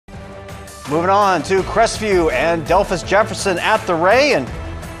Moving on to Crestview and Delphos Jefferson at the Ray, and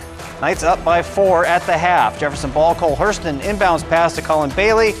Knights up by 4 at the half. Jefferson ball, Cole Hurston, inbounds pass to Colin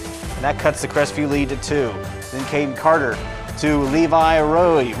Bailey, and that cuts the Crestview lead to 2. Then Caden Carter to Levi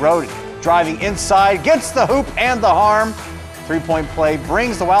Rody. Rody driving inside, gets the hoop and the harm. 3-point play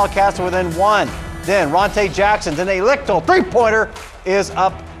brings the Wildcats to within 1. Then Ronte Jackson, then a Lichtel three-pointer is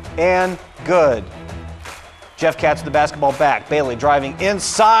up and good. Jeff Katz with the basketball back. Bailey driving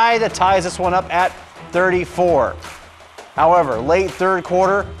inside, ties this one up at 34. However, late third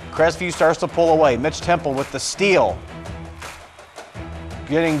quarter, Crestview starts to pull away. Mitch Temple with the steal.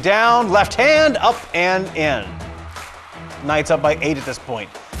 Getting down, left hand, up and in. Knights up by 8 at this point.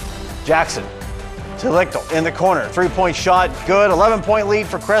 Jackson to Lichtel in the corner. 3-point shot, good. 11-point lead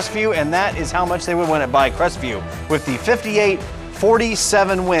for Crestview, and that is how much they would win it by. Crestview with the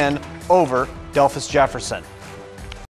 58-47 win over Delphos Jefferson.